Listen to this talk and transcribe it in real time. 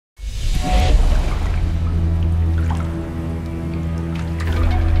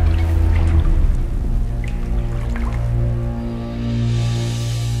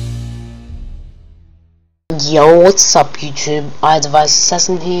Yo, what's up YouTube? iDevice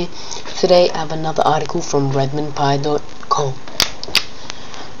Assassin here. Today I have another article from redmondpie.com.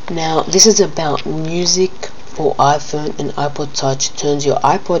 Now this is about Muzik for iPhone and iPod Touch turns your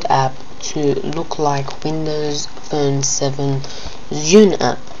iPod app to look like Windows Phone 7 Zune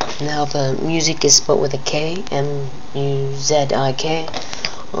app. Now the Muzik is spelled with a K, M-U-Z-I-K.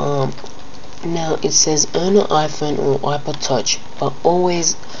 Now it says own an iPhone or iPod Touch, but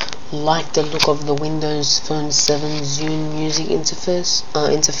always like the look of the Windows Phone 7 Zune music interface.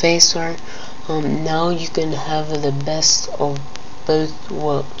 Now you can have the best of both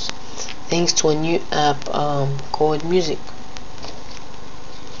worlds thanks to a new app called Musik.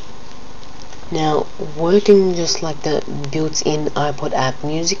 Now, working just like the built-in iPod app,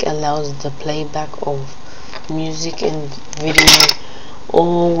 Musik allows the playback of music and video,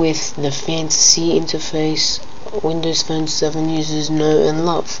 all with the fancy interface Windows Phone 7 users know and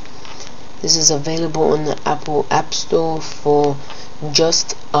love. This is available on the Apple App Store for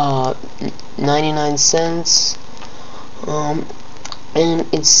just 99 cents. And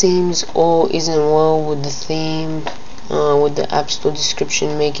it seems all isn't well with the theme, with the App Store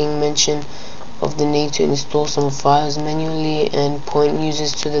description making mention of the need to install some files manually and point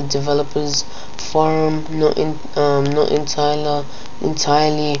users to the developers forum, not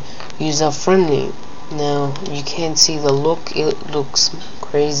entirely user friendly. Now you can see the look, it looks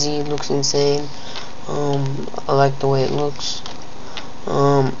crazy, it looks insane. I like the way it looks.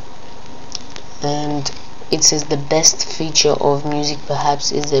 And it says the best feature of Musik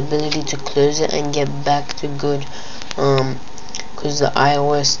perhaps is the ability to close it and get back to good, because the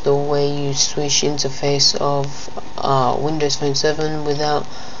iOS, the way you switch interface of Windows Phone 7 without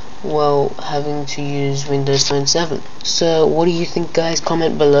having to use Windows Phone 7. So what do you think, guys?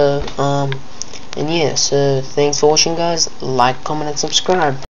 Comment below. And yeah, so thanks for watching, guys. Like, comment and subscribe.